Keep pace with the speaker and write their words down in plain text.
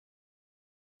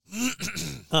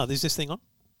There's this thing on.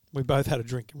 We both had a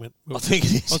drink and went. I think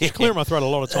it is. I was clearing my throat a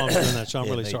lot of times during that, so I'm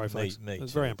really sorry, me, folks. Me it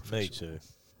was too, very unprofessional. Me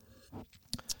too.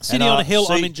 City on a Hill,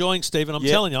 I'm enjoying, Stephen. I'm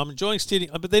telling you, I'm enjoying City,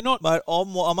 but they're not. Mate,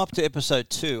 I'm up to episode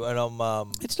 2, and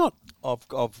I'm. It's not.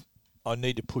 I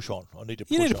need to push on. You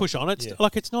need to push on. It's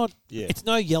like it's not. Yeah. It's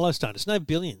no Yellowstone. It's no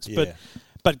Billions. Yeah.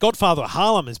 But Godfather of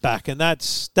Harlem is back, and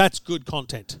that's good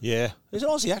content. Yeah, there's an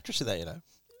Aussie actress in that, you know.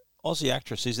 Aussie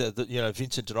actress is that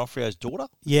Vincent D'Onofrio's daughter.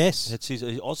 Yes, she's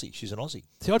Aussie. She's an Aussie.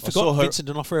 See, I'd forgotten Vincent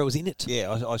D'Onofrio was in it.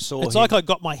 Yeah, I saw. It's like I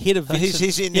got my head of Vincent.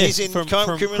 He's in from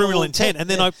Criminal Intent, and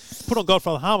then I put on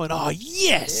Godfather of Harlem. Oh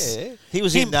yes, yeah. He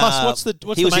was him. in. Plus, what's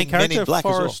the main character?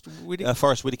 Forrest Whitaker.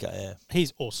 Forrest Whitaker. Yeah,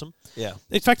 he's awesome. Yeah,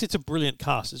 in fact, it's a brilliant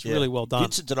cast. It's really well done.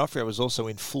 Vincent D'Onofrio was also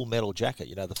in Full Metal Jacket.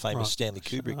 You know, the famous Stanley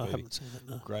Kubrick movie. I haven't seen that.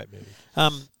 No. Great movie.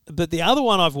 But the other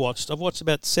one I've watched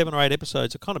about 7 or 8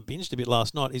 episodes. I kind of binged a bit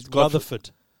last night. Is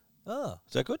Rutherford. Oh,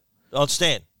 is that good? On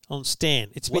Stan.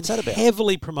 It's What's been that about?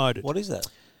 Heavily promoted. What is that?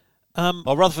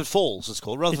 Rutherford Falls, it's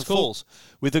called. Rutherford Falls.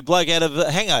 With the bloke out of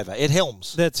Hangover, Ed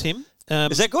Helms. That's him.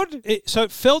 Is that good? So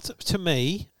it felt to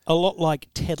me a lot like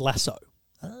Ted Lasso,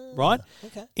 right?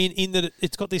 Okay. In that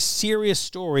it's got this serious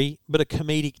story, but a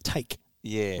comedic take.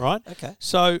 Yeah. Right? Okay.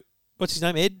 So, what's his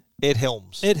name? Ed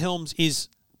Helms. Ed Helms is...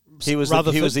 He was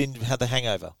in The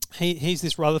Hangover. He's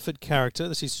this Rutherford character.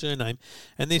 That's his surname.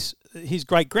 And his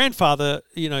great-grandfather,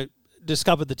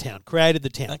 discovered the town, created the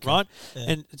town, right? Yeah.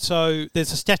 And so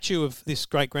there's a statue of this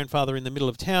great-grandfather in the middle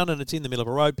of town, and it's in the middle of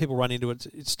a road. People run into it.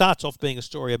 It starts off being a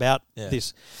story about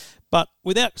this. But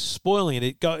without spoiling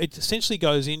it, it essentially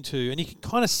goes into, and you can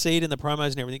kind of see it in the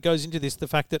promos and everything, it goes into the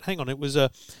fact that, hang on, it was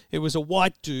a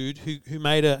white dude who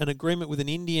made an agreement with an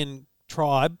Indian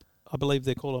tribe, I believe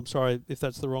they're called, I'm sorry if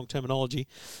that's the wrong terminology,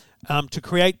 to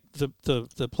create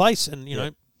the place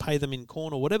and, pay them in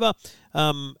corn or whatever,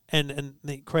 and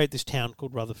they create this town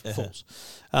called Rutherford Falls.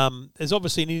 There's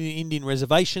obviously an Indian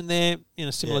reservation there,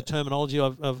 similar terminology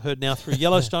I've heard now through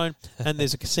Yellowstone, and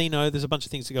there's a casino, there's a bunch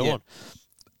of things to go on.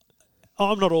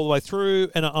 I'm not all the way through,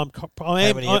 and How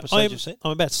many episodes you've seen?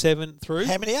 I'm about 7 through.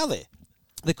 How many are there?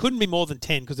 There couldn't be more than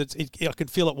 10 because I can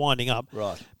feel it winding up.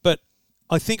 Right. But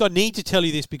I think I need to tell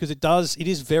you this because it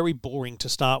is very boring to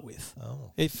start with.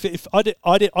 Oh. If I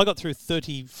got through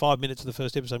 35 minutes of the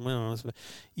first episode.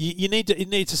 It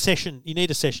needs a session. You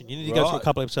need a session. You need to go through a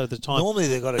couple of episodes at a time. Normally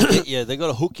they've got to get you. They've got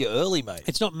to hook you early, mate.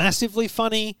 It's not massively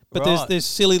funny, but there's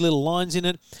silly little lines in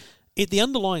it. The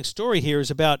underlying story here is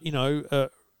about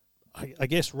I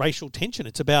guess racial tension.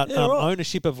 It's about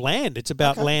ownership of land. It's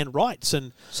about land rights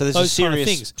and so there's those a serious kind of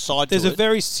things. side to there's it. a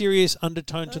very serious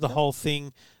undertone to the whole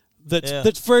thing.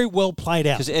 That's very well played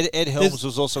out. Because Ed Helms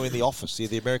was also in The Office,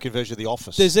 the American version of The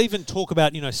Office. There's even talk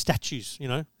about statues.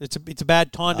 It's a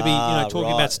bad time to be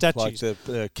talking about statues. Like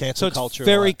the cancel culture. It's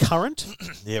very current.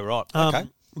 Yeah, right. Okay.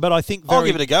 But I think I'll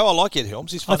give it a go. I like Ed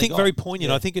Helms. He's funny. I think very poignant.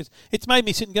 Yeah. I think it's made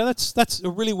me sit and go, that's a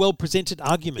really well presented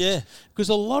argument. Yeah. Because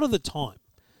a lot of the time,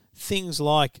 things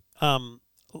like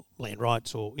land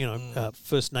rights or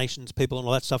First Nations people and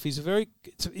all that stuff is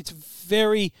it's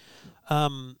very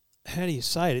how do you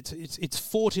say it? It's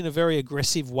fought in a very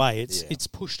aggressive way. It's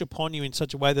pushed upon you in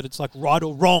such a way that it's like right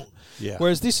or wrong. Yeah.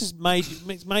 Whereas this is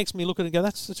makes me look at it and go,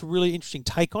 that's a really interesting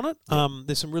take on it. Yeah.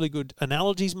 There's some really good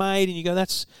analogies made, and you go,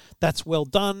 that's well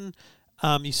done.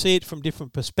 You see it from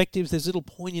different perspectives. There's little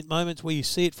poignant moments where you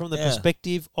see it from the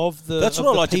perspective of the That's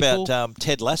what I liked people. about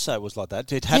Ted Lasso was like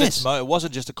that. It had its it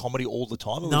wasn't just a comedy all the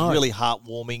time. It was really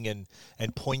heartwarming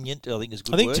and poignant, I think is a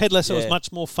good word. Ted Lasso is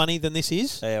much more funny than this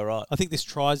is. Yeah, right. I think this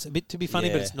tries a bit to be funny,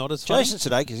 but it's not as funny. Jason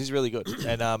Sudeikis is really good.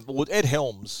 And Ed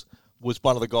Helms was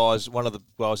one of the guys in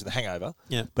The Hangover.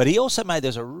 Yeah. But he also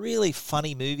there's a really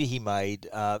funny movie he made.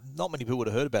 Not many people would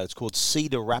have heard about it. It's called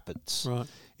Cedar Rapids. Right.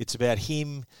 It's about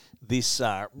him, this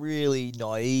really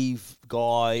naive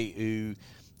guy who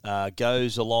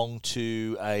goes along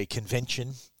to a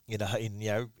convention in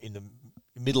the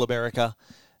middle America.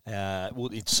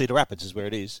 In Cedar Rapids is where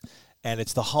it is, and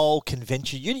it's the whole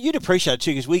convention. You'd appreciate it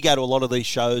too because we go to a lot of these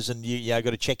shows and you got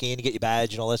to check in, to get your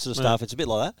badge and all that sort of stuff. It's a bit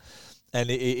like that,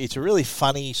 and it's a really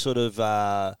funny sort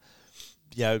of.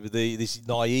 This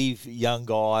naive young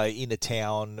guy in a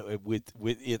town with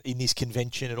in this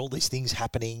convention and all these things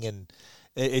happening, and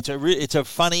it's a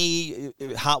funny,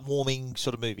 heartwarming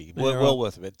sort of movie. Well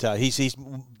worth it. He's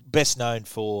best known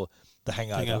for The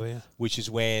Hangover, which is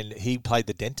when he played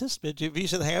the dentist. Have you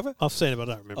seen The Hangover? I've seen it, but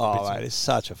I don't remember. Oh, mate, it's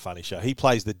such a funny show. He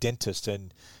plays the dentist,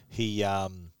 and his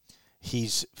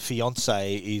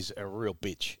fiance is a real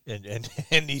bitch,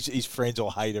 and his friends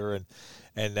all hate her,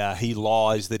 and he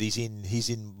lies that he's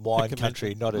in wine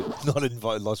country, not in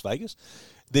Las Vegas,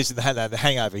 This is the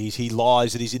Hangover. He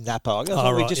lies that he's in Napa. I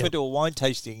go, we just went to a wine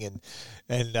tasting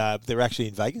and they're actually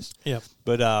in Vegas. Yeah.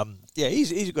 But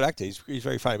he's a good actor. He's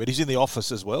very funny. But he's in The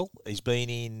Office as well. He's been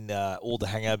in all the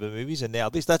Hangover movies, and now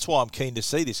this. That's why I'm keen to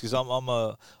see this because I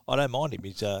don't mind him.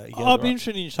 I'd be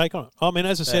interested in your take on it. I mean,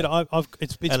 as I said,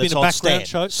 it's been a background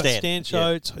show. Stan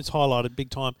show. It's highlighted big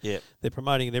time. Yeah. They're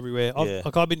promoting it everywhere.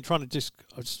 I've been trying to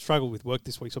I've struggled with work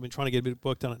this week, so I've been trying to get a bit of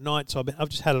work done at night. So I've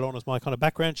just had it on as my kind of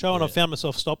background show, and I found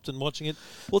myself stopped and watching it.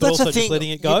 Well, that's also the thing. Just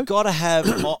letting it go. You've got to have.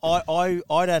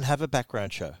 I don't have a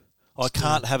background show. I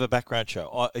can't have a background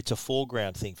show. It's a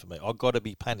foreground thing for me. I've got to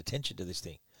be paying attention to this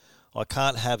thing. I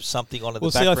can't have something on in the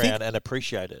background and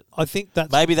appreciate it. I think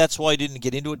maybe that's why you didn't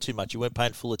get into it too much. You weren't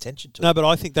paying full attention to it. No, but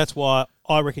I think that's why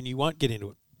I reckon you won't get into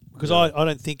it because I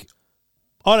don't think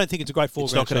it's a great foreground.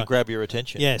 It's not going to grab your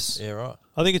attention. Yes. Yeah, right.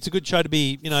 I think it's a good show to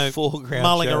be, foreground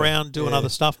mulling show. around doing other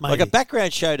stuff. Maybe like a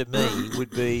background show to me would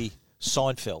be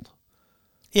Seinfeld.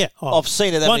 Yeah, I've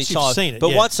seen it that many times. Once you've seen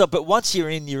it, but once you're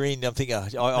in. I'm thinking,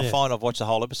 I find I've watched the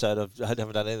whole episode. I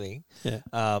haven't done anything.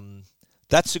 Yeah,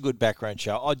 that's a good background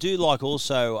show. I do like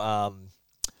also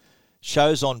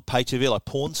shows on pay TV like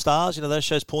Porn Stars. You know those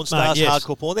shows, Porn Stars,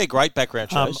 Hardcore Porn. They're great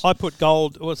background shows. I put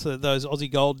those Aussie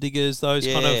Gold Diggers, those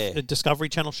kind of Discovery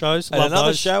Channel shows. And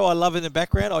another show I love in the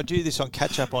background. I do this on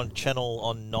Catch Up on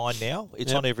Channel 9 now.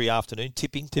 It's on every afternoon.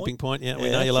 Tipping Point. Yeah, we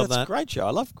know you love that. That's a great show.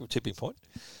 I love Tipping Point.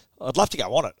 I'd love to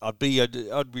go on it. I'd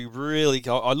be really.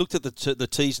 I looked at the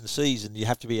T's and C's, and you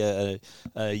have to be a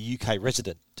UK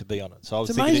resident to be on it. So I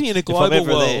was amazing in a global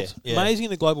world. Yeah. Amazing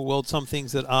in a global world. Some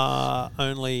things that are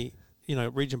only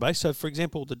region based. So, for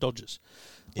example, the Dodgers.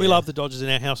 We love the Dodgers in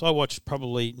our house. I watch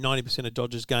probably 90% of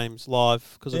Dodgers games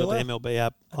live because I've got the MLB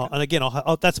app. Okay. And again,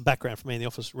 that's a background for me in the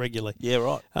office regularly. Yeah,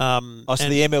 right. So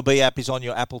the MLB app is on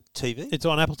your Apple TV? It's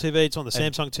on Apple TV. It's on the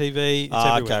Samsung TV. It's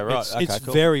everywhere. Okay, right. It's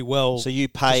cool. very well So you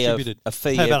pay distributed. A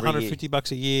fee pay about every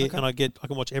 $150 a year, and I can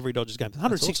watch every Dodgers game.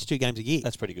 162 games a year.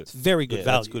 That's pretty good. It's very good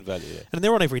value. That's good value, yeah. And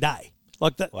they're on every day.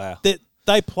 Like that. Wow.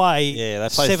 They play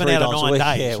 7 out of 9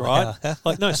 days, right?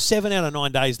 Wow. 7 out of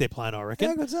 9 days they're playing, I reckon.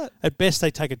 How good's that? At best, they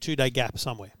take a 2-day gap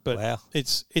somewhere. But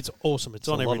it's awesome. It's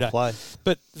on every day. Play.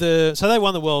 But so they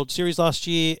won the World Series last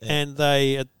year, and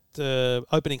they at the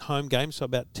opening home game, so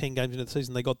about 10 games into the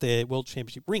season, they got their World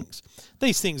Championship rings.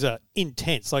 These things are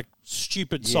intense, like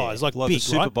stupid size, like big, the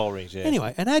Super right? Bowl rings. Yeah.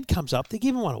 Anyway, an ad comes up. They're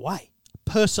giving one away.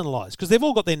 Personalised because they've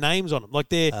all got their names on them. Like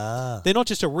they're not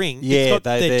just a ring. Yeah,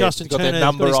 they're Justin Turner.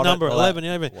 Got his number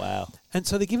 11. Wow! And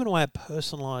so they're giving away a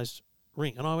personalised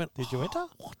ring. And I went, "Did you enter?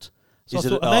 What?" So I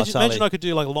thought, imagine I could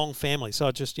do like a long family, so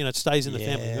it just it stays in the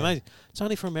family. It's amazing. It's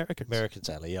only for Americans. Americans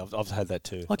only. Yeah, I've had that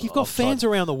too. Like you've got fans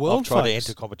around the world. I've tried to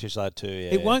enter competitions like that too.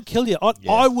 Yeah, it won't kill you.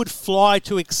 I would fly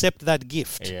to accept that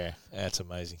gift. Yeah, that's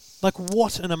amazing. Like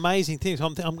what an amazing thing! So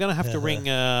I'm going to have to ring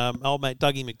old mate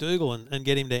Dougie McDougall and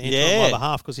get him to enter on my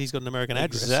behalf because he's got an American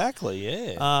address. Exactly.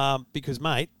 Yeah. Because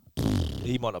mate.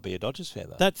 He might not be a Dodgers fan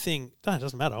though. That thing, no, it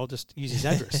doesn't matter. I'll just use his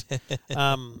address.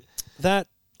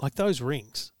 Those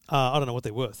rings. I don't know what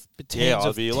they're worth, but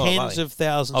tens of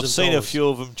thousands. I've seen a few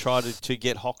of them try to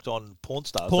get hocked on Porn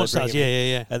Stars. Porn Stars,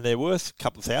 yeah. And they're worth a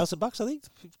couple of $1,000, I think.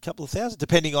 A couple of thousand,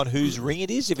 depending on whose ring it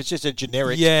is. If it's just a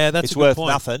generic, it's worth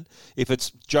nothing. If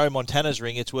it's Joe Montana's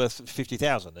ring, it's worth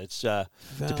 $50,000. It's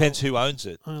depends who owns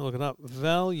it. I'm gonna look it up.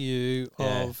 Value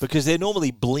of because they're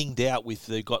normally blinged out with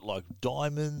they've got like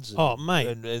diamonds.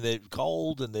 And they're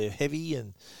gold and they're heavy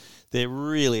and. They're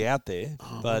really out there.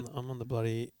 But I'm on the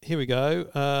bloody... Here we go.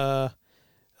 A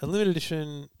limited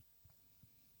edition...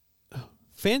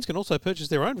 Fans can also purchase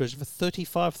their own version for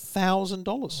 $35,000.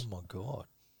 Oh, my God.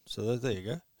 So there you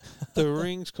go. The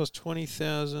rings cost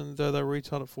 $20,000, though they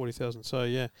retail at $40,000. So,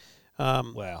 yeah.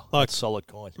 Wow. That's solid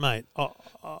coin. Mate.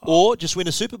 Or just win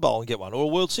a Super Bowl and get one. Or a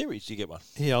World Series, you get one.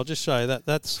 Yeah, I'll just show you that.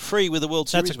 That's free with a World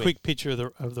Series. That's a quick picture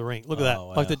of the ring. Look at that.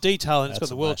 Wow. Like the detail, and it's got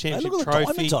the World Championship look at trophy.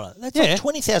 The diamonds on it. That's like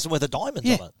 20,000 worth of diamonds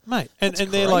on it. Mate. And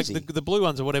they're like the blue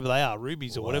ones or whatever they are,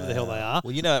 rubies or whatever the hell they are.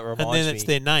 Well, it reminds me. And then it's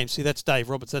their name. See, that's Dave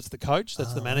Roberts. That's the coach.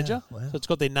 That's the manager. Wow. So it's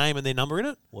got their name and their number in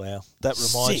it. Wow. That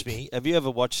reminds me. Have you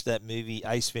ever watched that movie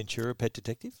Ace Ventura, Pet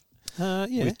Detective?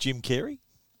 Yeah. With Jim Carrey?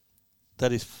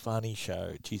 That is a funny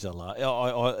show. Jeez, I laugh.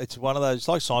 It's one of those. It's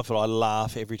like Seinfeld. I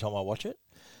laugh every time I watch it.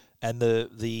 And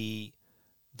the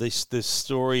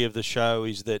story of the show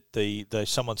is that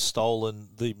someone's stolen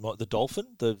the dolphin,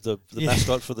 the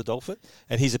mascot for the dolphin,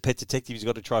 and he's a pet detective. He's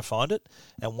got to try find it.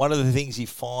 And one of the things he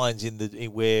finds in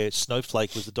where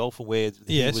Snowflake was the dolphin, where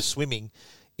he was swimming.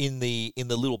 In the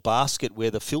little basket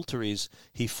where the filter is,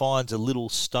 he finds a little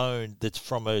stone that's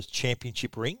from a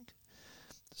championship ring.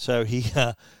 So he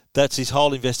that's his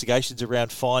whole investigations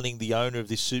around finding the owner of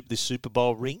this Super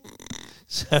Bowl ring.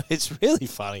 So it's really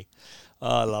funny.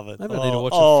 Oh, I love it. Maybe I need to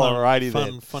watch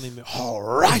a funny movie.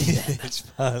 Alrighty then. It's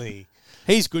funny.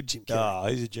 He's good, Jim Carrey. Oh,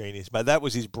 he's a genius. But that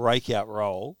was his breakout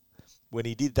role. When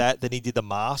he did that, then he did The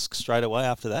Mask straight away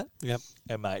after that. Yep.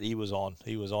 And, mate, he was on.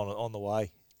 He was on the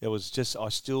way. It was just, I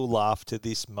still laugh to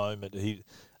this moment.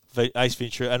 Ace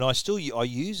Ventura, and I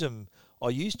use them. I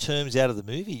use terms out of the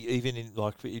movie, even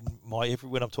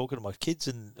when I'm talking to my kids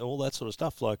and all that sort of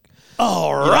stuff. Like,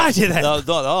 right, not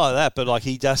that, but like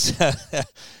he does.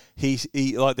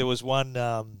 he like there was one.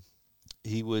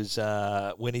 He was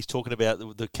when he's talking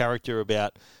about the character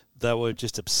about they were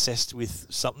just obsessed with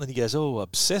something. He goes, "Oh,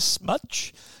 obsessed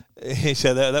much?"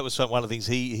 So that was one of the things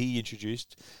he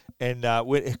introduced. And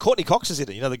when Courtney Cox is in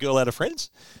it, the girl out of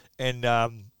Friends, and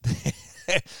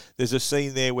there's a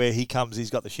scene there where he comes, he's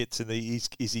got the shits, and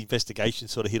his investigation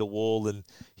sort of hit a wall, and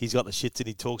he's got the shits, and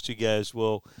he talks to, he goes,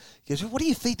 "What do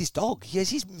you feed this dog?" He goes,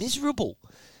 "He's miserable."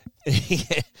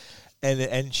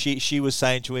 And she was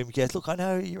saying to him, he goes, "Look, I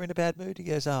know you're in a bad mood." He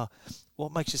goes, "Oh,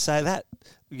 what makes you say that?"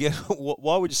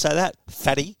 "Why would you say that,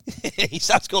 fatty?" He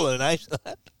starts calling her names like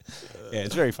that. Yeah,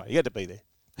 it's very funny. You had to be there.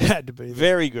 Had to be there.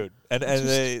 Very good. And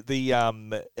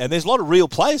and there's a lot of real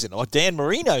players in it. Like Dan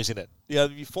Marino's in it.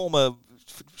 You former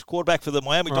quarterback for the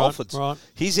Miami Dolphins. Right.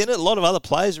 He's in it. A lot of other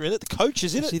players are in it. The coach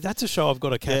is in it. See, that's a show I've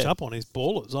got to catch up on. Is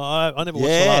Ballers. I never watched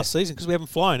the last season because we haven't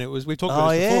flown. We talked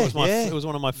about this before. It was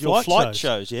one of my flight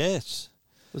shows. Yes.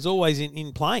 It was always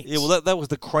in planes. Yeah, well, that was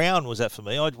The Crown. Was that for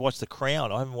me? I'd watched The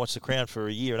Crown. I haven't watched The Crown for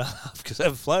a year and a half because I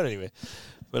haven't flown anywhere.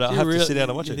 But I have to sit down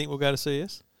and watch it. You think we'll go to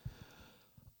CS?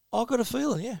 I've got a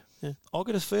feeling, yeah. I've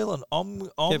got a feeling.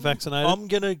 Get vaccinated? I'm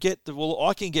going to get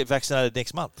I can get vaccinated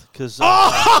next month. Because you're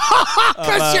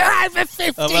over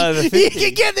 50. I'm over 50. You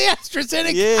can get the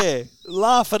AstraZeneca. Yeah.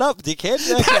 Laugh it up, dickhead.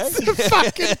 Okay. That's the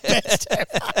fucking best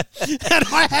ever. And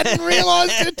I hadn't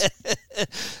realised it.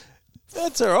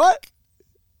 That's all right.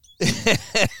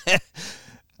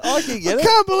 I can get it. I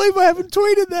can't believe I haven't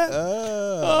tweeted that.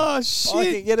 Oh, shit.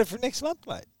 I can get it for next month,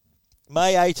 mate.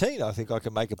 May 18, I think I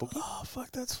can make a booking. Oh, fuck,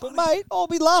 that's funny. But, mate, I'll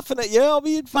be laughing at you. I'll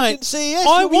be in fucking CES.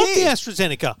 I want the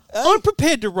AstraZeneca. I'm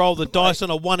prepared to roll the dice on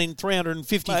a 1 in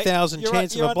 350,000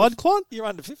 chance of a blood clot. You're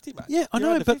under 50, mate. Yeah, I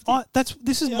know, but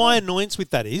this is my annoyance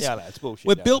with that is... Yeah, no, it's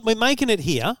bullshit. We're making it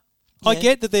here. Yeah. I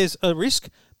get that there's a risk,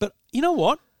 but you know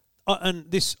what?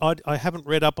 I haven't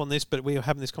read up on this, but we were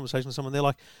having this conversation with someone. They're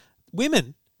like,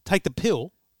 women take the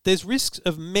pill. There's risks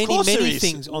of many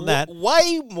things on that.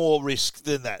 Way more risk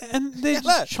than that. And they're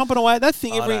just chomping away at that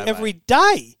thing every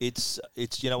day. It's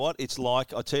you know what? It's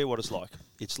like, I'll tell you what it's like.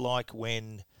 It's like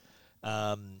when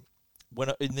I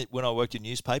worked in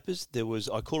newspapers,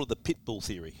 I call it the pit bull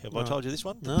theory. Have I told you this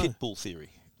one? The pit bull theory,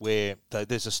 where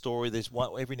there's a story, there's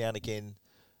one every now and again.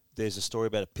 There's a story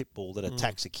about a pit bull that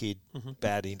attacks a kid,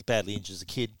 badly injures a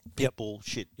kid. Pit bull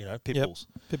shit, pit bulls.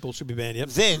 Pit bull should be banned,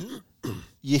 Then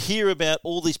you hear about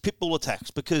all these pit bull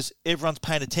attacks because everyone's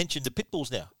paying attention to pit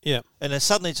bulls now. Yeah. And then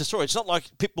suddenly it's a story. It's not like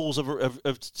pit bulls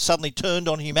have suddenly turned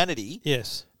on humanity.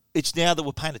 Yes. It's now that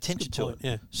we're paying attention to it.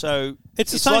 Yeah. So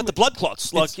it's the same like the blood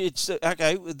clots. Like this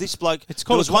bloke. It's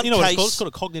called it's called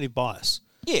a cognitive bias.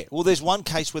 Yeah. Well, there's one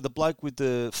case where the bloke with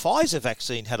the Pfizer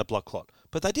vaccine had a blood clot.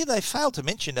 But they failed to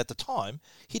mention at the time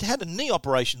he'd had a knee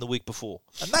operation the week before,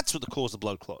 and that's what caused the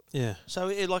blood clot. Yeah. So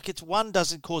it's one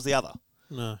doesn't cause the other.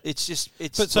 No. It's just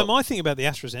So my thing about the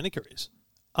AstraZeneca is,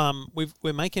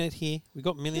 we're making it here. We've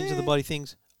got millions of the bloody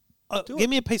things. Give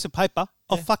me a piece of paper.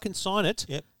 I'll fucking sign it.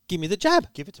 Yep. Give me the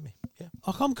jab. Give it to me. Yeah.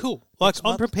 I'm cool.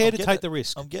 I'm prepared to take the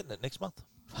risk. I'm getting it next month.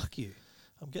 Fuck you.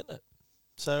 I'm getting it.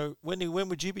 So when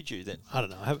would you be due then? I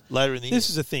don't know. Later in the year. This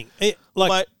is the thing. Mate,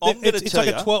 I'm going to tell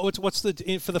you. 12. What's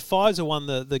the for the Pfizer one?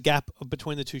 The gap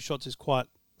between the two shots is quite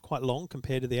long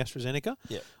compared to the AstraZeneca.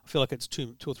 Yeah. I feel like it's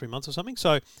 2 or 3 months or something.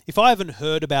 So if I haven't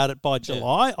heard about it by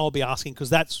July, I'll be asking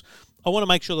because I want to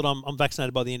make sure that I'm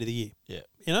vaccinated by the end of the year.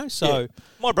 Yeah. So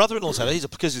my brother-in-law's had it.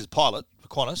 Because he's a pilot for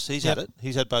Qantas. He's had it.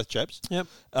 He's had both jabs. Yep.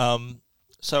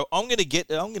 So I'm going to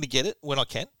get it when I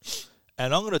can.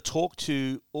 And I'm going to talk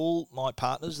to all my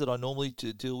partners that I normally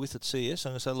deal with at CES.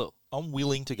 I'm going to say, look, I'm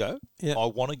willing to go. Yep. I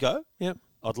want to go. Yep.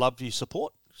 I'd love your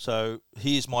support. So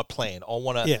here's my plan. I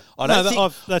want to. Yeah. I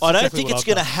don't think it's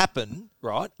going to happen,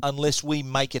 right? Unless we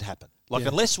make it happen.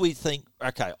 Unless we think,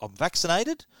 okay, I'm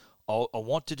vaccinated. I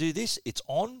want to do this. It's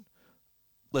on.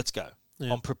 Let's go.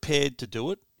 Yeah. I'm prepared to do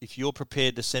it. If you're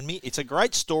prepared to send me, it's a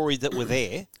great story that we're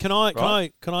there. Can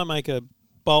I make a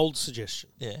bold suggestion?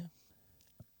 Yeah.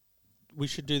 We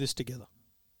should do this together.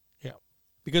 Yeah,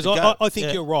 because I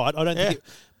think you're right. I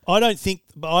don't think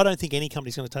any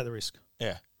company's going to take the risk.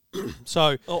 Yeah.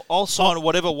 So I'll sign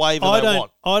whatever waiver they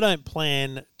want. I don't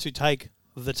plan to take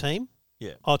the team.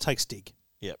 Yeah. I'll take Stig.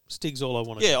 Yep. Stig's all I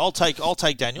want to. Yeah, I'll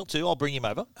take Daniel too. I'll bring him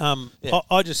over.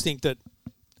 I just think that.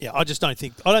 Yeah, I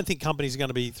don't think companies are going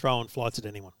to be throwing flights at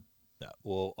anyone. No,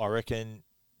 well, I reckon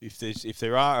if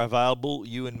there are available,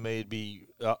 you and me would be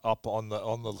up on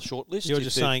the short list. You're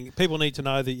just saying people need to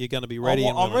know that you're going to be ready.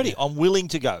 I'm ready. I'm willing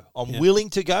to go. I'm willing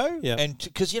to go. Yeah. And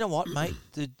because you know what, mate,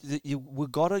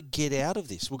 we've got to get out of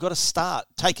this. We've got to start.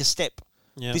 Take a step.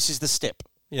 Yeah. This is the step.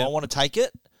 Yeah. I want to take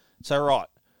it. So right.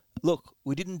 Look,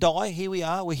 we didn't die. Here we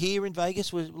are. We're here in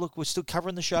Vegas. We're still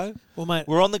covering the show. Well, mate,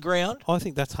 we're on the ground. I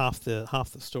think that's half the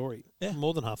story. Yeah.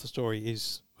 More than half the story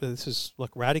is this is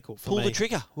like radical for me. Pull the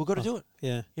trigger. We've got to do it.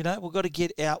 Yeah. You know, we've got to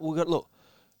get out. Look.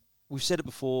 We've said it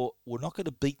before. We're not going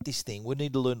to beat this thing. We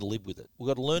need to learn to live with it. We've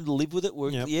got to learn to live with it.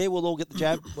 We'll all get the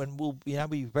jab when we'll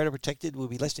be better protected. We'll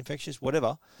be less infectious,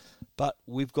 whatever. But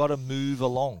we've got to move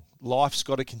along. Life's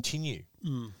got to continue.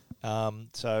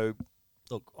 So.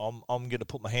 Look, I'm going to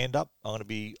put my hand up. I'm going to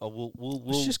be. We'll.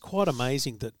 It's just quite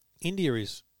amazing that India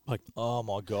is like. Oh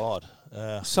my God!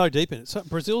 So deep in it. So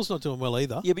Brazil's not doing well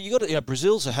either. Yeah, but you got to.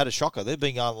 Brazil's had a shocker. They've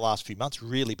been going the last few months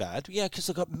really bad. Yeah, because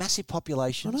they've got massive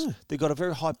populations. I know. They've got a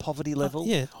very high poverty level.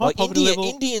 High poverty level.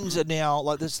 Indians are now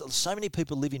like. There's so many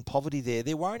people live in poverty there.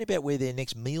 They're worrying about where their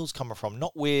next meal's coming from,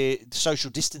 not where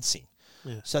social distancing.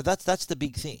 Yeah. So that's the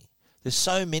big thing. There's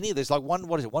so many. There's like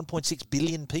 1.6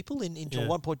 billion people into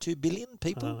 1.2 billion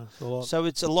people. It's a lot. So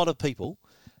it's a lot of people,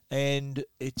 and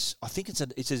I think it's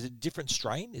a different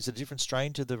strain. Is it a different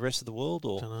strain to the rest of the world,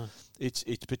 or it's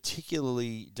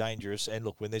particularly dangerous? And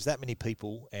look, when there's that many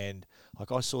people, and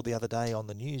like I saw the other day on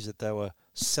the news that they were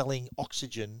selling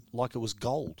oxygen like it was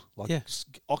gold,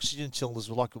 oxygen cylinders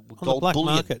were like on gold the black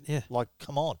bullion. market. Yeah, like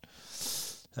come on,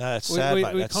 it's sad,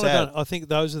 mate. That's sad. sad. I think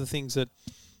those are the things that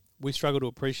we struggle to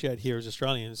appreciate here as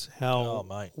Australians, how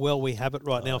well we have it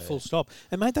right now, full stop.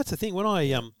 And mate, that's the thing. When I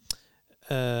and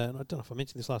I don't know if I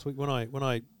mentioned this last week,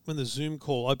 when the Zoom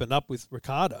call opened up with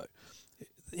Ricardo,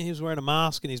 he was wearing a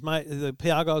mask and his mate, the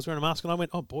PR guy was wearing a mask, and I went,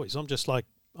 "Oh boys, I'm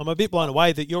a bit blown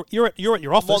away that you're at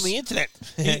your office." I'm on the internet.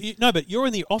 No, but you're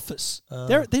in the office.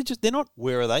 They're not.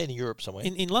 Where are they? In Europe somewhere?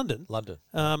 In London. London.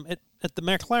 At the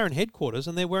McLaren headquarters,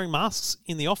 and they're wearing masks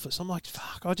in the office. I'm like,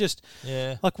 fuck,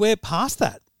 like we're past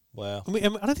that. Wow. I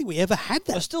don't think we ever had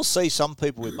that. I still see some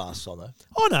people with masks on, though.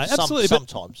 Oh, no, absolutely.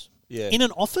 Sometimes, yeah. In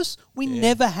an office, we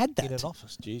never had that. In an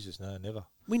office? Jesus, no, never.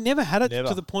 We never had it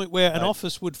to the point where an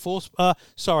office would force...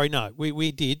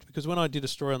 we did, because when I did a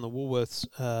story on the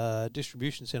Woolworths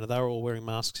distribution centre, they were all wearing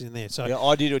masks in there. So yeah,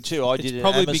 I did it too. I did it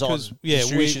probably Amazon because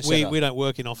distribution centre. we don't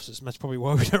work in offices, and that's probably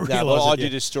why we don't realise it. Well, I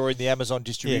did a story in the Amazon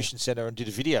distribution centre and did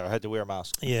a video. I had to wear a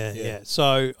mask. Yeah.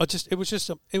 So it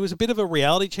was a bit of a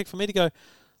reality check for me to go...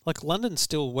 Like, London's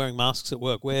still wearing masks at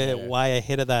work. We're way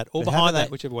ahead of that. Or behind that,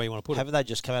 whichever way you want to put it. Haven't they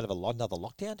just come out of another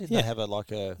lockdown? Didn't they have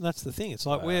That's the thing. It's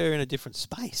like we're in a different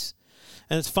space.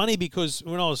 And it's funny because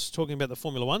when I was talking about the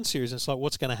Formula One series, it's like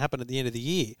what's going to happen at the end of the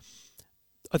year.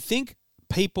 I think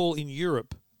people in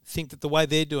Europe think that the way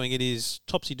they're doing it is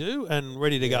topsy-do and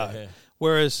ready to go. Yeah.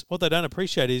 Whereas what they don't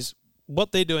appreciate is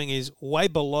what they're doing is way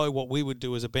below what we would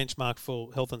do as a benchmark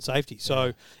for health and safety.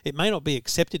 So it may not be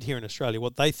accepted here in Australia.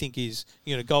 What they think is,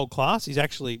 gold class is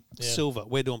actually silver.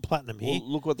 We're doing platinum here. Well,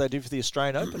 look what they did for the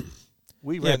Australian Open.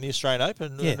 We ran the Australian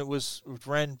Open and it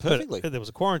ran perfectly. But there was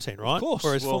a quarantine, right? Of course.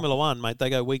 Whereas Formula One, mate, they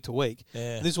go week to week.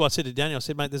 Yeah. This is what I said to Daniel. I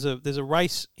said, mate, there's a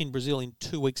race in Brazil in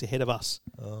 2 weeks ahead of us.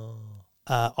 Oh.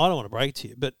 I don't want to break it to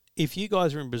you, but if you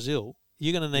guys are in Brazil,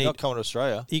 you're going to need... You're not coming to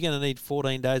Australia. You're going to need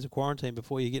 14 days of quarantine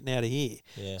before you're getting out of here.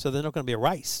 Yeah. So there's not going to be a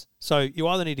race. So you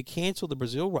either need to cancel the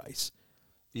Brazil race.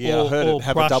 Yeah, I heard it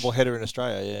have a double header in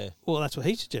Australia, yeah. Well, that's what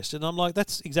he suggested. And I'm like,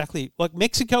 that's exactly... Like,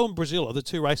 Mexico and Brazil are the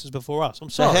two races before us.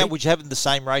 I'm sorry. So would you have the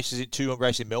same race as two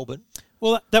race in Melbourne?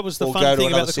 Well, that was the fun thing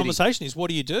about the conversation is what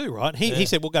do you do, right? He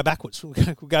said, we'll go backwards. We'll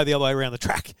go the other way around the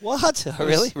track. What?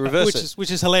 Really? Reverse it.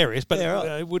 Which is hilarious, but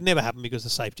it would never happen because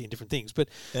of safety and different things. But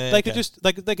they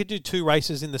could do two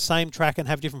races in the same track and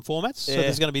have different formats. So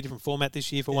there's going to be a different format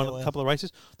this year for a couple of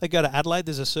races. They go to Adelaide.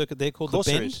 There's a circuit there called the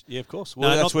Bend. There is. Yeah, of course. Well,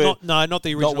 not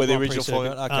the original. Not where the original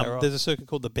format. Okay, right. There's a circuit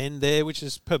called the Bend there, which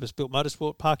is purpose-built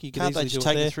motorsport park. You can Can't easily they just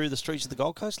take it through the streets of the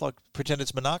Gold Coast, like pretend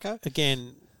it's Monaco?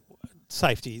 Again...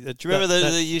 Safety. Do you remember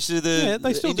they used to do the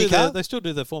they still do IndyCar? They still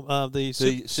do the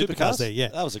supercars there. Yeah,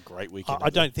 that was a great weekend. I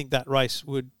don't think that race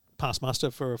would pass muster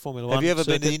for a Formula One. Have you ever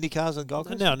been to the IndyCars on Gold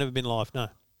Coast? No, I've never been live. No.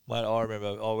 Mate, I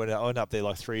remember I went up there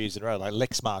like 3 years in a row. Like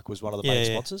Lexmark was one of the main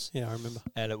sponsors. Yeah, I remember.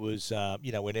 And it was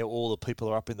when all the people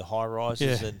are up in the high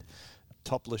rises and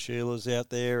topless Sheila's out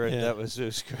there, and it was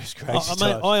crazy.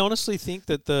 I honestly think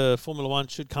that the Formula One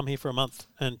should come here for a month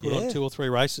and put on 2 or 3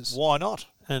 races. Why not?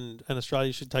 and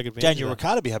Australia should take advantage Daniel of that.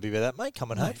 Ricciardo would be happy with that, mate,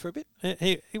 coming home for a bit.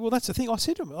 Well, that's the thing. I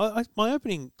said to him, my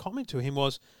opening comment to him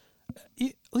was,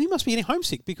 you must be getting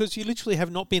homesick because you literally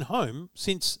have not been home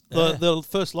since the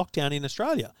first lockdown in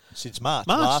Australia. Since March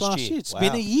last year. year. It's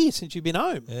been a year since you've been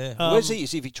home. Yeah. Where's he?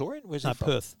 Is he Victorian? Where's he from?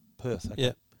 Perth. Perth, okay.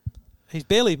 Yeah. He's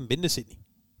barely even been to Sydney.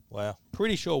 Wow.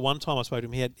 Pretty sure one time I spoke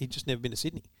to him, he'd just never been to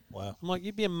Sydney. Wow. I'm like,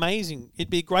 you'd be amazing. It'd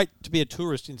be great to be a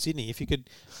tourist in Sydney if you could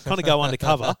kind of go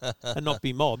undercover and not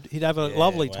be mobbed. He'd have a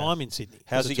lovely time in Sydney.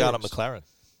 How's he going at McLaren?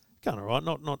 Going all right.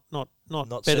 Not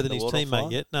better setting than his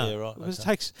teammate yet. No. Yeah, right. Because it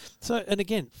takes and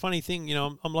again, funny thing,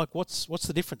 I'm like, what's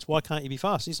the difference? Why can't you be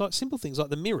fast? He's like, simple things like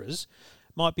the mirrors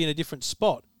might be in a different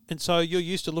spot. And so you're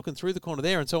used to looking through the corner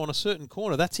there, and so on a certain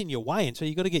corner, that's in your way, and so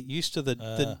you've got to get used to the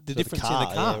difference in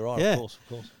the car. Yeah, right, of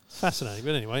course. Fascinating,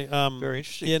 but anyway. Very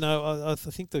interesting. Yeah, no, I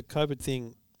think the COVID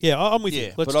thing, I'm with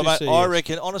you. Let's but I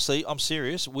reckon, honestly, I'm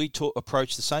serious, we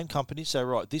approach the same company, say,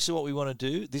 right, this is what we want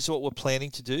to do, this is what we're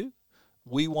planning to do,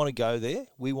 we want to go there,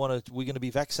 we're going to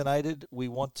be vaccinated, we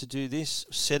want to do this,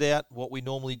 set out what we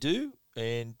normally do,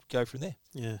 and go from there.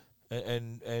 Yeah.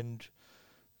 And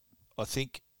I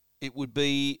think it would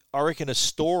be, I reckon, a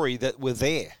story that we're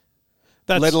there,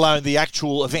 let alone the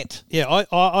actual event. Yeah,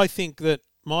 I think that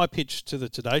my pitch to the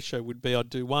Today Show would be I'd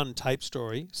do one tape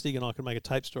story. Stig and I could make a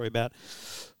tape story about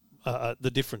the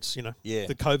difference, the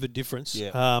COVID difference.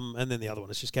 Yeah. And then the other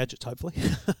one is just gadgets, hopefully.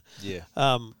 Yeah.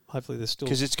 Hopefully there's still...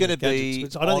 Because it's going to be...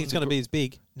 I don't think it's going to be as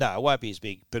big. No, it won't be as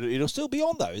big, but it'll still be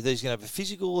on, though. There's going to have a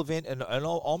physical event, and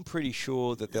I'm pretty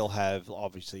sure that they'll have,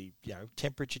 obviously,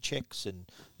 temperature checks, and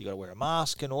you got to wear a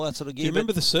mask and all that sort of gear. Do you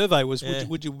remember the survey was,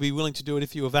 would you be willing to do it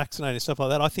if you were vaccinated and stuff like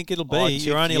that? I think it'll be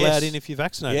you're only allowed in if you're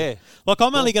vaccinated. Yeah. Like,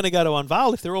 I'm only going to go to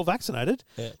Unveil if they're all vaccinated.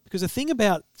 Yeah. Because the thing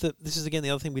about... this is, again, the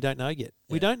other thing we don't know yet.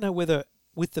 Yeah. We don't know whether...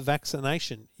 with the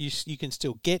vaccination, you can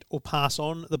still get or pass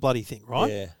on the bloody thing, right?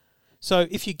 Yeah. So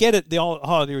if you get it, the whole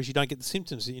idea is you don't get the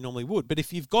symptoms that you normally would. But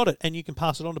if you've got it and you can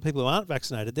pass it on to people who aren't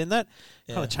vaccinated, then that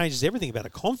kind of changes everything about a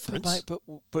conference.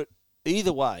 But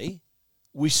either way,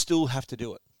 we still have to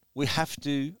do it. We have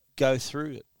to go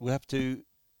through it. We have to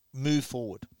move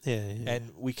forward. Yeah.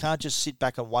 And we can't just sit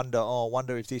back and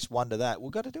wonder if this, wonder that.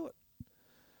 We've got to do it.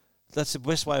 That's the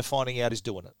best way of finding out is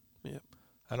doing it. Yeah.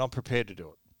 And I'm prepared to do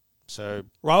it. So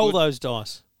roll those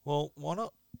dice. Well, why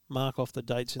not? Mark off the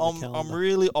dates in the calendar. I'm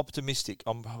really optimistic.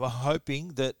 I'm hoping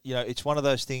that it's one of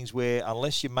those things where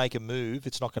unless you make a move,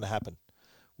 it's not going to happen.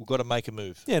 We've got to make a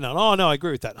move. Yeah, no, I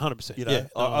agree with that 100%.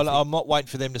 I'm not waiting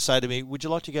for them to say to me, "Would you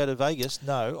like to go to Vegas?"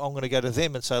 No, I'm going to go to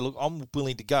them and say, "Look, I'm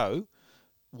willing to go.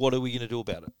 What are we going to do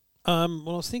about it?" Well,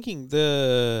 I was thinking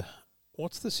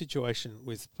what's the situation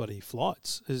with bloody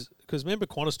flights? Because remember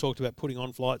Qantas talked about putting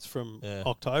on flights from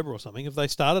October or something. Have they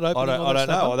started opening? I don't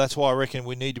know. That's why I reckon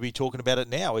we need to be talking about it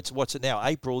now. What's it now?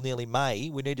 April, nearly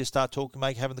May. We need to start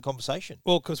having the conversation.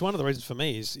 Well, because one of the reasons for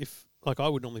me is if I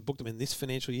would normally book them in this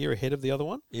financial year ahead of the other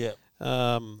one. Yeah.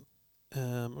 I'm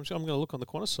going to look on the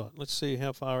Qantas site. Let's see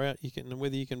how far out you can and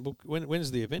whether you can book.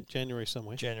 When's the event? January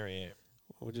somewhere. January. Yeah.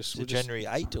 We'll just January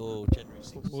 8 or January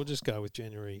 6? We'll just go with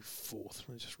January 4th.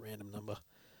 Just random number.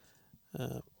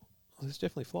 There's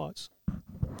definitely flights.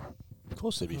 Of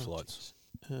course there'll be flights.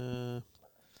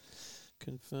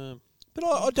 Confirm.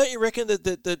 But don't you reckon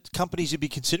that companies would be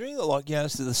considering it? Like, the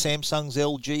Samsungs,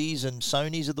 LGs and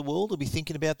Sonys of the world will be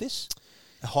thinking about this?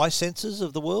 The Hisenses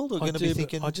of the world are going to be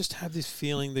thinking... I just have this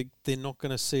feeling that they're not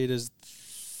going to see it as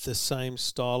the same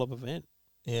style of event.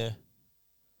 Yeah.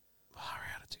 Far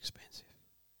out, it's expensive.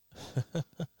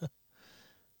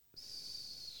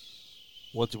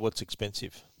 What's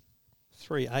expensive?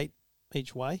 3,800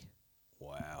 each way.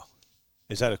 Wow.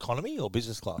 Is that economy or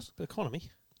business class? Economy.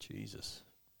 Jesus.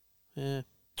 Yeah.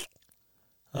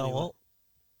 Oh, well.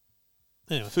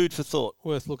 Anyway, food for thought.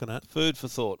 Worth looking at. Food for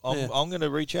thought. I'm going to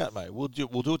reach out, mate. We'll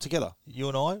do it together. You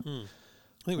and I. I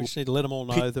think we just need to let them all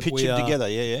know that pitch we it are together.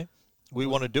 Yeah. We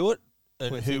want to do it,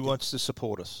 and who wants to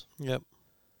support us? Yep.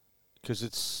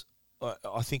 Because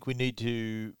I think we need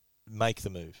to make the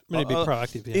move. We need to be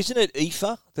proactive. Yeah. Isn't it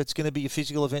IFA that's going to be a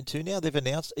physical event too now? They've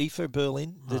announced IFA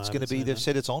Berlin. That's going to be. They've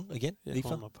said it's on again. Yeah,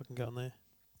 IFA. I'm not fucking going there.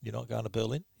 You're not going to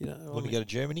Berlin. Want to go to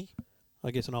Germany? I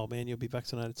guess an old man, you'll be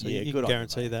vaccinated, so yeah, you can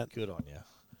guarantee that. Good on you.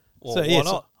 Well, so, why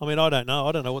not? I mean, I don't know.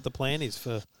 I don't know what the plan is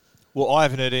for. Well, I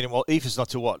haven't heard any. Well, IFA's not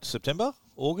till what? September?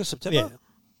 September? Yeah.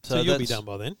 So you'll be done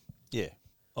by then. Yeah.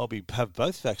 I'll have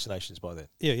both vaccinations by then.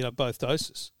 Yeah, both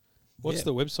doses. What's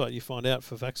the website you find out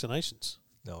for vaccinations?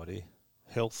 No idea.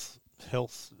 Health,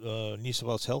 New South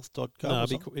Wales Health.gov. No,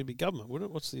 it'd be government, wouldn't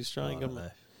it? What's the Australian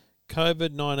government? Know.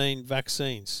 COVID-19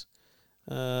 vaccines.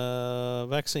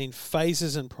 Vaccine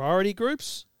phases and priority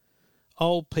groups.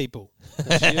 old people.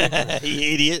 That's you.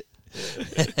 You idiot.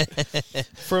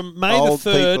 From May Old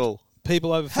the 3rd, people.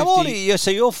 people over 50. How old are you?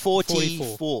 So you're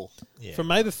 44. Yeah. From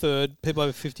May the 3rd, people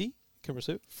over 50 can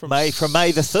receive it. From May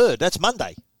the 3rd. That's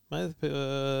Monday.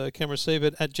 Can receive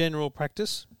it at general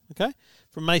practice. Okay.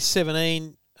 From May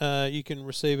 17, you can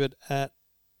receive it at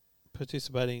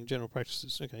participating general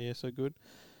practices. Okay, yeah, so good.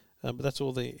 But that's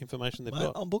all the information they've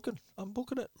got. I'm booking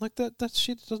it. Like that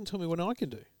shit doesn't tell me what I can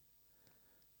do.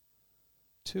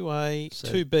 2A, So-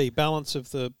 2B, balance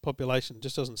of the population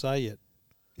just doesn't say yet.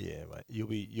 Yeah, mate.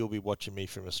 You'll be watching me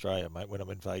from Australia, mate, when I'm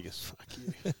in Vegas. Fuck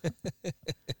you.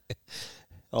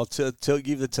 I'll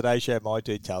give the Today Show my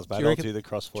details, mate. I'll do the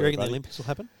cross for Do you reckon you, the buddy. Olympics will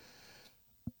happen?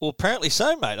 Well, apparently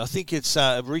so, mate. I think it's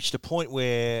reached a point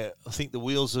where I think the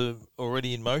wheels are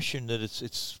already in motion. That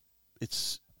it's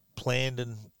planned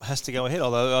and has to go ahead.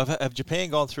 Although, have Japan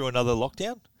gone through another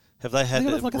lockdown? Have they had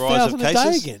They've the got like rise of 1,000 a day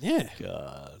cases? again, yeah.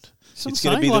 God, So I'm it's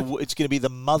going to saying, be it's going to be the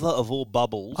mother of all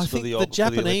bubbles I for think the the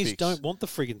Japanese for the Olympics. don't want the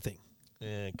friggin' thing.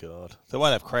 Yeah, God, they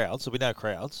won't have crowds. There'll be no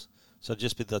crowds. So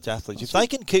just be the athletes. If they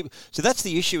can keep, so that's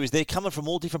the issue. Is they're coming from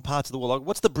all different parts of the world. Like,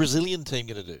 what's the Brazilian team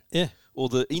going to do? Yeah. Or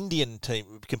the Indian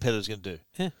team competitors going to do?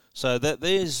 Yeah. So that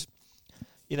there's,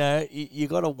 you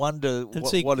got to wonder what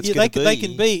it's yeah, going to be. They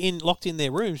can be locked in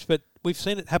their rooms, but we've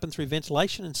seen it happen through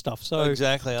ventilation and stuff. So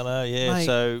Exactly, I know. Yeah. Mate,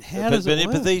 so how does it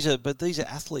work? But these are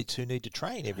athletes who need to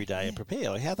train every day and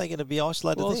prepare. Like, how are they going to be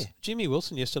isolated well, there? Jimmy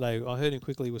Wilson yesterday, I heard him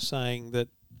quickly, was saying that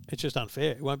it's just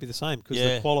unfair. It won't be the same because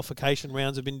Yeah. the qualification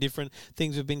rounds have been different.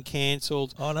 Things have been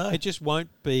cancelled. I know. It just won't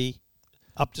be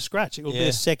up to scratch. It will be Yeah.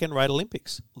 a second-rate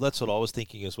Olympics. Well, that's what I was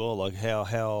thinking as well. Like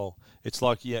how it's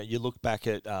like, you look back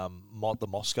at the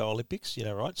Moscow Olympics,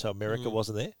 right? So America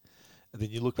wasn't there, and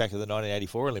then you look back at the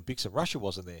 1984 Olympics and Russia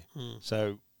wasn't there.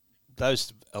 So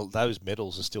those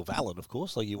medals are still valid, of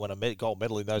course. Like, you won a gold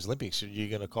medal in those Olympics, you're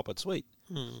going to cop it sweet.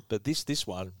 But this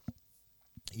one,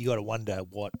 you got to wonder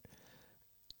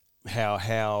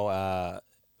how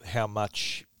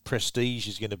much prestige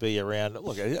is going to be around.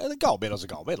 Look, the gold medal's a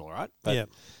gold medal, right? But Yeah.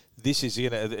 this is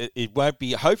it won't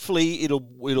be. Hopefully,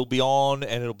 it'll be on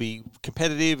and it'll be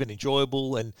competitive and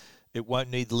enjoyable, and it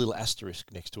won't need the little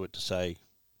asterisk next to it to say,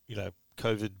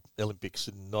 COVID Olympics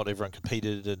and not everyone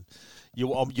competed. And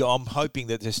I'm hoping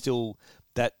that there's still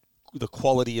that the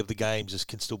quality of the games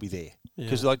can still be there.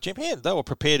 Because like Japan, they were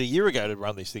prepared a year ago to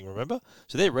run this thing, remember?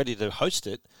 So they're ready to host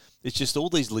it. It's just all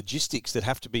these logistics that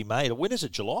have to be made. When is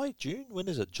it? July? June? When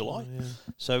is it? July? Oh, yeah.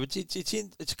 So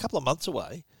it's a couple of months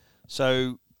away.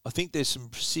 So I think there's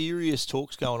some serious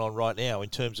talks going on right now in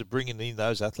terms of bringing in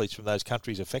those athletes from those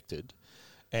countries affected.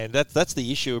 And that's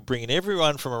the issue of bringing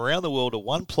everyone from around the world to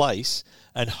one place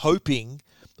and hoping.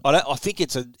 I think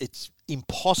it's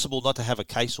impossible not to have a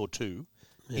case or two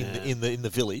in the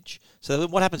village. So then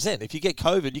what happens then? If you get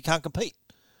COVID, you can't compete.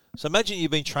 So imagine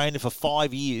you've been training for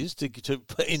 5 years to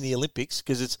in the Olympics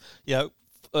because it's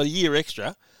a year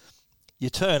extra. You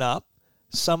turn up.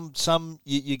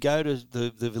 You go to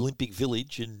the Olympic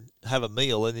Village and have a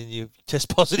meal, and then you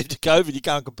test positive to COVID. You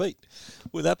can't compete.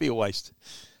 Would that be a waste?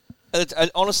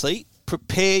 And honestly,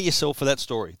 prepare yourself for that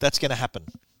story. That's going to happen.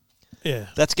 Yeah.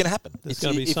 That's going to happen. There's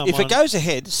gonna be if someone- it goes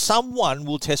ahead, someone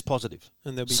will test positive.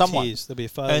 And there'll be Someone. tears. There'll be a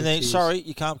photo. And then, tears. sorry,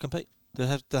 you can't compete.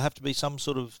 There'll have to be some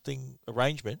sort of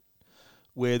arrangement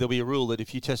where there'll be a rule that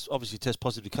if you test positive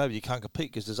to COVID, you can't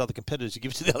compete because there's other competitors. You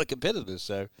give it to the other competitors.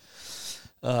 So,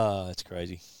 it's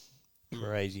crazy.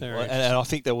 Crazy. Very And I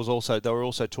think they were also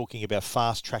talking about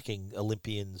fast tracking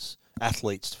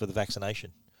athletes for the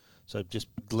vaccination. So just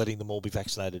letting them all be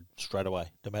vaccinated straight away,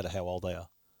 no matter how old they are.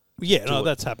 Yeah, Do no, it.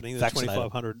 that's happening. The Vaccinate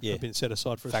 2,500 them. Yeah. have been set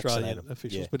aside for Vaccinate Australian them.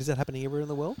 officials. Yeah. But is that happening everywhere in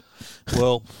the world?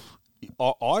 Well,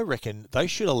 I reckon they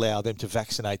should allow them to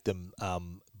vaccinate them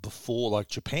before, like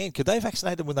Japan. Could they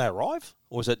vaccinate them when they arrive,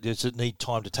 or does it need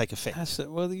time to take effect?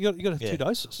 Well, you got to have 2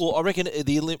 doses. Well, I reckon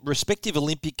the respective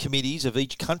Olympic committees of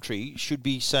each country should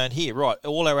be saying, here, right,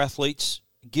 all our athletes,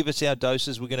 give us our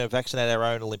doses. We're going to vaccinate our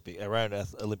own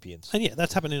Olympians. And yeah,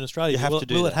 that's happened in Australia. You have to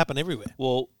do Will that. it happen everywhere?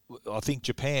 Well, I think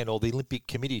Japan or the Olympic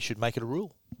Committee should make it a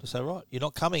rule to say, right, you're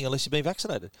not coming unless you've been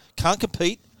vaccinated. Can't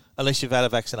compete unless you've had a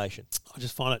vaccination. I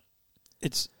just find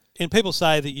and people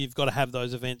say that you've got to have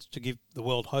those events to give the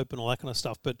world hope and all that kind of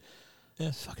stuff, but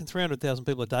fucking 300,000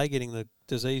 people a day getting the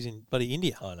disease in bloody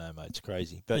India. I know, mate, it's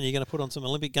crazy. But and you're going to put on some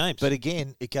Olympic Games. But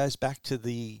again, it goes back to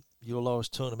I was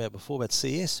talking about before about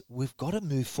CS. We've got to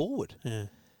move forward. Yeah.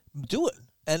 Do it.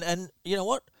 And you know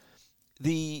what?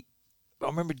 I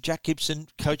remember Jack Gibson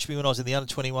coached me when I was in the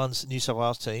under-21s New South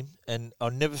Wales team, and I'll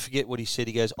never forget what he said.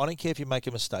 He goes, I don't care if you make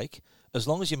a mistake, as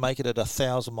long as you make it at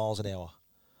 1,000 miles an hour.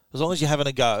 As long as you're having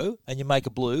a go and you make a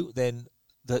blue, then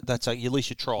That's at least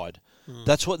you tried.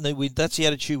 That's that's the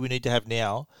attitude we need to have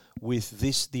now with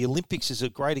this. The Olympics is a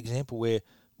great example where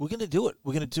we're going to do it.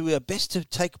 We're going to do our best to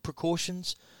take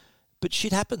precautions, but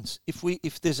shit happens.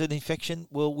 If there's an infection,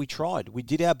 well, we tried. We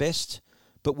did our best,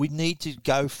 but we need to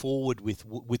go forward with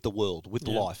the world, with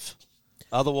life.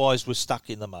 Otherwise, we're stuck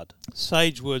in the mud.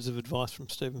 Sage words of advice from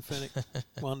Stephen Fennick.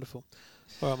 Wonderful.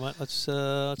 All right, mate.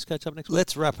 Let's catch up next week.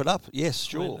 Let's wrap it up. Yes,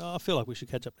 sure. I feel like we should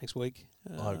catch up next week.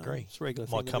 I agree. It's a regular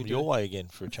Might thing come your way again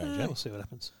for a change. We'll see what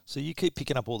happens. So you keep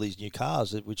picking up all these new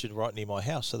cars, which are right near my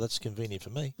house, so that's convenient for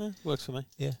me. Works for me.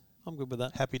 Yeah. I'm good with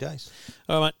that. Happy days.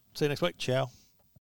 All right, mate. See you next week. Ciao.